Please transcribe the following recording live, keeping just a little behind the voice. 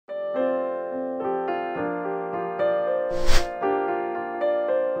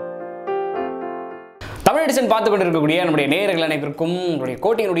Medicine பார்த்து கொண்டிருக்கக்கூடிய நம்முடைய நேயர்கள் அனைவருக்கும் நம்முடைய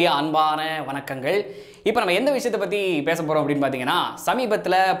கோட்டியினுடைய அன்பான வணக்கங்கள். இப்போ நம்ம எந்த விஷயத்தை பற்றி பேச போகிறோம் அப்படின்னு பார்த்தீங்கன்னா,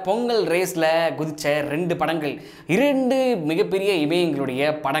 சமீபத்தில் பொங்கல் ரேஸில் குதிச்ச 2 படங்கள், 2 மிகப்பெரிய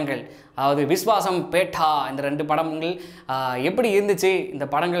இமயங்களுடைய படங்கள், அதாவது விஸ்வாசம், பேட்டா, இந்த 2 படங்கள் எப்படி இருந்துச்சு, இந்த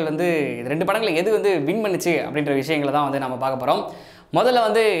படங்கள் வந்து 2 படங்கள் எது வந்து வின் பண்ணுச்சு அப்படின்ற விஷயங்களை தான் வந்து நம்ம பார்க்க போகிறோம். முதல்ல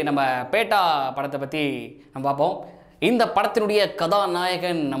வந்து நம்ம பேட்டா படத்தை பற்றி நம்ம பார்ப்போம். இந்த படத்தினுடைய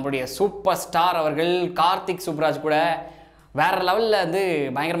கதாநாயகன் நம்மளுடைய சூப்பர் ஸ்டார் அவர்கள் கார்த்திக் சுப்ராஜ் கூட வேற லெவலில் வந்து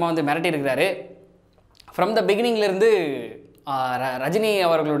பயங்கரமாக வந்து மிரட்டி இருக்கிறாரு. ஃப்ரம் த பிகினிங்லேருந்து ரஜினி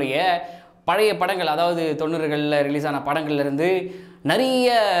அவர்களுடைய பழைய படங்கள், அதாவது 90களில் ரிலீஸ் ஆன படங்கள்லேருந்து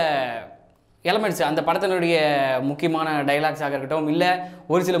நிறைய எலமெண்ட்ஸ், அந்த படத்தினுடைய முக்கியமான டைலாக்ஸாக இருக்கட்டும், இல்லை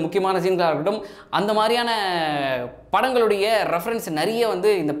ஒரு சில முக்கியமான சீன்களாக இருக்கட்டும், அந்த மாதிரியான படங்களுடைய ரெஃபரன்ஸ் நிறைய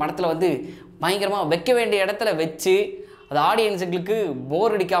வந்து இந்த படத்தில் வந்து பயங்கரமாக வைக்க வேண்டிய இடத்துல வச்சு அது ஆடியன்ஸுங்களுக்கு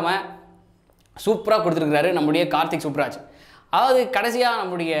போர் அடிக்காமல் சூப்பராக கொடுத்துருக்கிறாரு நம்முடைய கார்த்திக் சுப்ராஜ். அதாவது கடைசியாக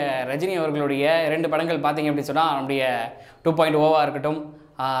நம்முடைய ரஜினி அவர்களுடைய 2 படங்கள் பார்த்தீங்க அப்படின்னு சொன்னால், நம்முடைய 2.0 இருக்கட்டும்,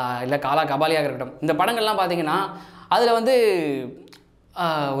 இல்லை காலா கபாலியாக இருக்கட்டும், இந்த படங்கள்லாம் பார்த்தீங்கன்னா அதில் வந்து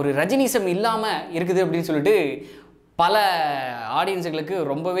ஒரு ரஜினிசம் இல்லாமல் இருக்குது அப்படின்னு சொல்லிட்டு பல ஆடியன்ஸுகளுக்கு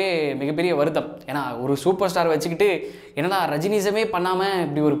ரொம்பவே மிகப்பெரிய வருத்தம். ஏன்னா ஒரு சூப்பர் ஸ்டார் வச்சுக்கிட்டு என்னடா ரஜினிசமே பண்ணாமல்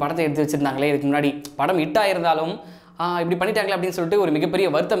இப்படி ஒரு படத்தை எடுத்து வச்சுருந்தாங்களே, இதுக்கு முன்னாடி படம் ஹிட்டாக இருந்தாலும் இப்படி பண்ணிட்டாங்களே அப்படின்னு சொல்லிட்டு ஒரு மிகப்பெரிய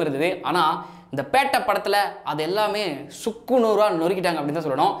வருத்தம் இருந்தது. ஆனால் இந்த பேட்டை படத்தில் அது எல்லாமே சுக்கு நூறாக நொறுக்கிட்டாங்க அப்படின்னு தான்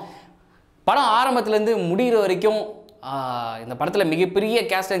சொல்லணும். படம் ஆரம்பத்துலேருந்து முடிகிற வரைக்கும் இந்த படத்தில் மிகப்பெரிய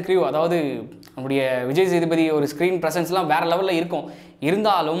கேஸ்ட் அண்ட் க்ரூ, அதாவது நம்முடைய விஜய் சேதுபதி ஒரு ஸ்க்ரீன் ப்ரெசன்ஸ்லாம் வேறு லெவலில் இருக்கும்.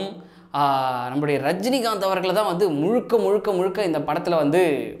 இருந்தாலும் நம்முடைய ரஜினிகாந்த் அவர்களை தான் வந்து முழுக்க இந்த படத்தில் வந்து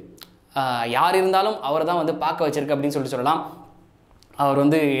யார் இருந்தாலும் அவரை தான் வந்து பார்க்க வச்சிருக்கு அப்படின்னு சொல்லிட்டு சொல்லலாம். அவர்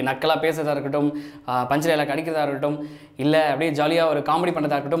வந்து நக்கலாக பேசுறதா இருக்கட்டும், பஞ்சலையில் கடிக்கிறதா இருக்கட்டும், இல்லை அப்படியே ஜாலியாக ஒரு காமெடி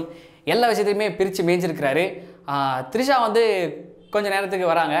பண்ணுறதா இருக்கட்டும், எல்லா விஷயத்தையுமே பிரித்து மேய்ஞ்சிருக்கிறாரு. த்ரிஷா வந்து கொஞ்சம்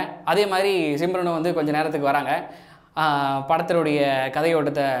நேரத்துக்கு வராங்க, அதே மாதிரி சிம்ரனும் வந்து கொஞ்சம் நேரத்துக்கு வராங்க படத்தினுடைய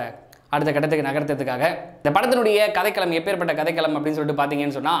கதையோட்டத்தை அடுத்த கட்டத்துக்கு நகர்த்ததுக்காக. இந்த படத்தினுடைய கதைக்களம் எப்பேற்பட்ட கதைக்களம் அப்படின்னு சொல்லிட்டு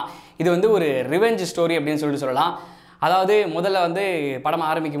பார்த்தீங்கன்னு சொன்னால், இது வந்து ஒரு ரிவெஞ்ச் ஸ்டோரி அப்படின்னு சொல்லிட்டு சொல்லலாம். அதாவது முதல்ல வந்து படம்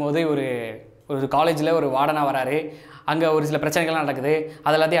ஆரம்பிக்கும் போது ஒரு காலேஜில் ஒரு வார்டனாக வராரு. அங்கே ஒரு சில பிரச்சனைகள்லாம் நடக்குது,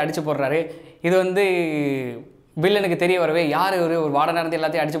 அது எல்லாத்தையும் அடித்து போடுறாரு. இது வந்து வில்லனுக்கு தெரிய வரவே, யார் ஒரு வார்டனாக இருந்து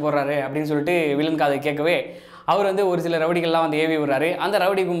எல்லாத்தையும் அடித்து போடுறாரு அப்படின்னு சொல்லிட்டு வில்லனுக்கு அதை கேட்கவே அவர் வந்து ஒரு சில ரவுடிகள்லாம் வந்து ஏவி விடுறாரு. அந்த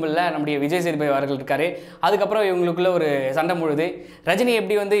ரவுடி கும்பலில் நம்முடைய விஜய் சேதுபதி அவர்கள் இருக்கார். அதுக்கப்புறம் இவங்களுக்குள்ள ஒரு சண்டை முழுது. ரஜினி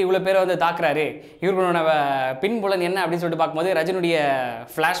எப்படி வந்து இவ்வளோ பேரை வந்து தாக்குறாரு, இவர்களோட பின்புலன் என்ன அப்படின்னு சொல்லிட்டு பார்க்கும்போது ரஜினியுடைய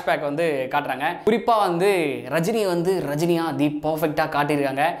ஃப்ளாஷ்பேக் வந்து காட்டுறாங்க. குறிப்பாக வந்து ரஜினி வந்து ரஜினியாக தி பர்ஃபெக்டாக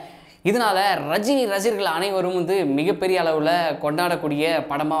காட்டியிருக்காங்க. இதனால ரஜினி ரசிகர்கள் அனைவரும் வந்து மிகப்பெரிய அளவில் கொண்டாடக்கூடிய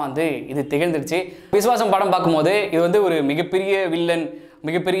படமாக வந்து இது திகழ்ந்துருச்சு. விஸ்வாசம் படம் பார்க்கும்போது இது வந்து ஒரு மிகப்பெரிய வில்லன்,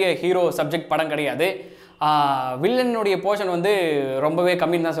 மிகப்பெரிய ஹீரோ சப்ஜெக்ட் படம் கிடையாது. வில்லனுடைய போர்ஷன் வந்து ரொம்பவே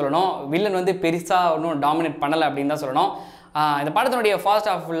கம்மின்னு தான் சொல்லணும். வில்லன் வந்து பெருசாக ஒன்றும் டாமினேட் பண்ணலை அப்படின்னு தான் சொல்லணும். இந்த படத்தினுடைய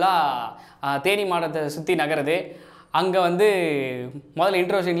ஃபர்ஸ்ட் ஹாஃப் ஃபுல்லாக தேனி மாவட்டத்தை சுற்றி நகருது. அங்கே வந்து முதல்ல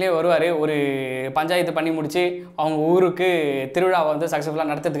இன்ட்ரோஷன்லேயே வருவார். ஒரு பஞ்சாயத்து பண்ணி முடித்து அவங்க ஊருக்கு திருவிழாவை வந்து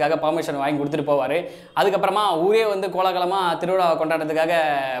சக்ஸஸ்ஃபுல்லாக நடத்துறதுக்காக பர்மிஷன் வாங்கி கொடுத்துட்டு போவார். அதுக்கப்புறமா ஊரே வந்து கோலாகலமாக திருவிழாவை கொண்டாடுறதுக்காக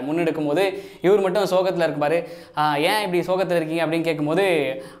முன்னெடுக்கும் போது இவர் மட்டும் சோகத்தில் இருப்பார். ஏன் இப்படி சோகத்தில் இருக்கீங்க அப்படின்னு கேட்கும்போது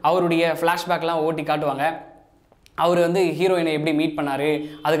அவருடைய ஃப்ளாஷ்பேக்லாம் ஓட்டி காட்டுவாங்க. அவர் வந்து ஹீரோயினை எப்படி மீட் பண்ணார்,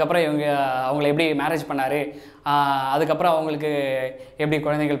 அதுக்கப்புறம் அவங்கள எப்படி மேரேஜ் பண்ணார், அதுக்கப்புறம் அவங்களுக்கு எப்படி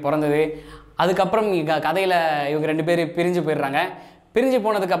குழந்தைகள் பிறந்தது, அதுக்கப்புறம் கதையில் இவங்க 2 பேர் பிரிஞ்சு போயிடுறாங்க. பிரிஞ்சு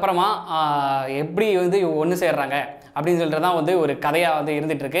போனதுக்கப்புறமா எப்படி வந்து ஒன்று சேர்றாங்க அப்படின்னு சொல்லிட்டு தான் வந்து ஒரு கதையாக வந்து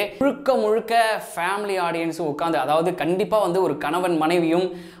இருந்துகிட்ருக்கு. முழுக்க ஃபேமிலி ஆடியன்ஸும் உட்காந்து, அதாவது கண்டிப்பாக வந்து ஒரு கணவன் மனைவியும்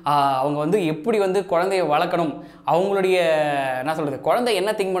அவங்க வந்து எப்படி வந்து குழந்தைய வளர்க்கணும், அவங்களுடைய என்ன சொல்கிறது, குழந்தை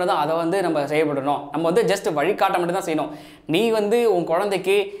என்ன திங்க் பண்ணுதோ அதை வந்து நம்ம செய்யப்படணும். நம்ம வந்து ஜஸ்ட் வழிகாட்ட மட்டும் தான் செய்யணும். நீ வந்து உன்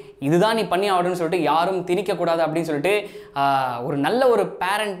குழந்தைக்கு இதுதான் நீ பண்ணி ஆகணும்னு சொல்லிட்டு யாரும் திணிக்கக்கூடாது அப்படின்னு சொல்லிட்டு ஒரு நல்ல ஒரு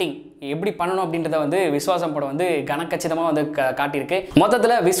பேரண்டிங் எப்படி பண்ணணும் அப்படின்றத வந்து விஸ்வாசம் படம் வந்து கனக்கச்சிதமாக வந்து காட்டியிருக்கு.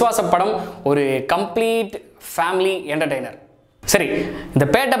 மொத்தத்தில் விஸ்வாசம் படம் ஒரு கம்ப்ளீட் ஃபேமிலி என்டர்டெய்னர். சரி, இந்த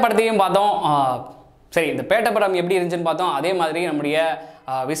பேட்டை படத்தையும் பார்த்தோம். சரி, இந்த பேட்டை படம் எப்படி இருந்துச்சுன்னு பார்த்தோம். அதே மாதிரி நம்முடைய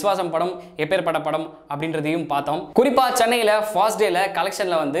விஸ்வாசம் படம் எப்பேற்பட்ட படம் அப்படின்றதையும் பார்த்தோம். குறிப்பாக சென்னையில் ஃபர்ஸ்ட் டேல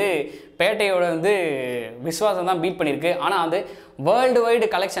கலெக்ஷனில் வந்து பேட்டையோட வந்து விஸ்வாசம் தான் பீட் பண்ணியிருக்கு. ஆனால் வந்து வேர்ல்டு வைடு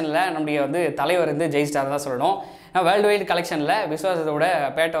கலெக்ஷனில் நம்முடைய வந்து தலைவர் வந்து ஜெயிஸ்டார் தான் சொல்லணும். வேர்ல்டு வைடு கலெக்ஷனில் விஸ்வாசத்தோட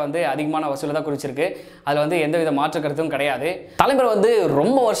பேட்டை வந்து அதிகமான வசூலை தான் குறிச்சிருக்கு. அதில் வந்து எந்தவித மாற்று கருத்தும் கிடையாது. தலைவர் வந்து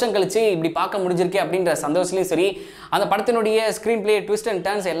ரொம்ப வருஷம் கழிச்சு இப்படி பார்க்க முடிஞ்சிருக்கே அப்படின்ற சந்தோஷத்துலையும் சரி, அந்த படத்தினுடைய screen play, twist and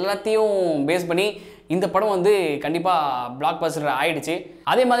turns எல்லாத்தையும் பேஸ் பண்ணி இந்த படம் வந்து கண்டிப்பாக பிளாக் பஸ்டர் ஆயிடுச்சு.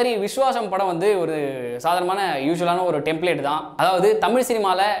 அதே மாதிரி விஸ்வாசம் படம் வந்து ஒரு சாதாரணமான யூஸ்வலான ஒரு டெம்ப்ளேட் தான். அதாவது தமிழ்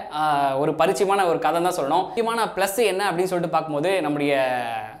சினிமாவில் ஒரு பரிச்சயமான ஒரு கதை தான் சொல்லணும். முக்கியமான ப்ளஸ் என்ன அப்படின்னு சொல்லிட்டு பார்க்கும்போது நம்முடைய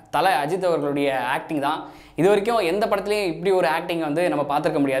தலை அஜித் அவர்களுடைய ஆக்டிங் தான். இது வரைக்கும் எந்த படத்துலையும் இப்படி ஒரு ஆக்டிங் வந்து நம்ம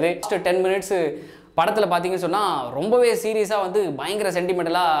பார்த்துருக்க முடியாது. ஃபஸ்ட்டு 10 மினிட்ஸ் படத்தில் பார்த்தீங்கன்னு சொன்னால் ரொம்பவே சீரியஸாக வந்து பயங்கர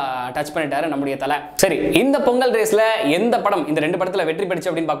சென்டிமெண்டலாக டச் பண்ணிட்டாரு நம்முடைய தலை. சரி, இந்த பொங்கல் ரேஸில் எந்த படம் இந்த 2 படத்தில் வெற்றி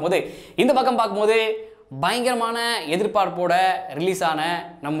பெற்றுச்சு அப்படின்னு பார்க்கும்போது, இந்த பக்கம் பார்க்கும்போது பயங்கரமான எதிர்பார்ப்போட ரிலீஸ் ஆன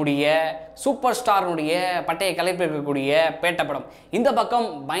நம்முடைய சூப்பர் ஸ்டாருடைய பட்டையை கலைப்பு இருக்கக்கூடிய பேட்ட படம். இந்த பக்கம்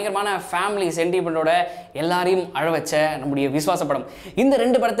பயங்கரமான ஃபேமிலி சென்டிமெண்டோட எல்லாரையும் அழ வச்ச நம்முடைய விஸ்வாச படம். இந்த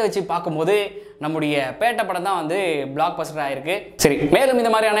 2 படத்தை வச்சு பார்க்கும்போது நம்முடைய பேட்ட படம் தான் வந்து பிளாக் பஸ்டர் ஆயிருக்கு. சரி, மேலும்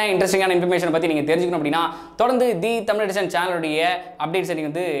இந்த மாதிரியான இன்ட்ரெஸ்டிங்கான இன்ஃபர்மேஷனை பற்றி நீங்கள் தெரிஞ்சுக்கணும் அப்படின்னா தொடர்ந்து தி தமிழ் எடிஷன் சேனலுடைய அப்டேட்ஸை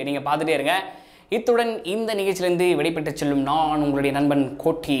நீங்கள் பார்த்துட்டே இருங்க. இத்துடன் இந்த நிகழ்ச்சியிலிருந்து விடைபெற்று செல்லும் நான் உங்களுடைய நண்பன்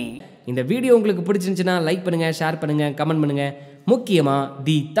கோட்டி. இந்த வீடியோ உங்களுக்கு பிடிச்சிருந்துச்சுன்னா லைக் பண்ணுங்கள், ஷேர் பண்ணுங்கள், கமெண்ட் பண்ணுங்கள். முக்கியமாக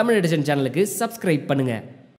தி தமிழ் எடிஷன் சேனலுக்கு சப்ஸ்கிரைப் பண்ணுங்கள்.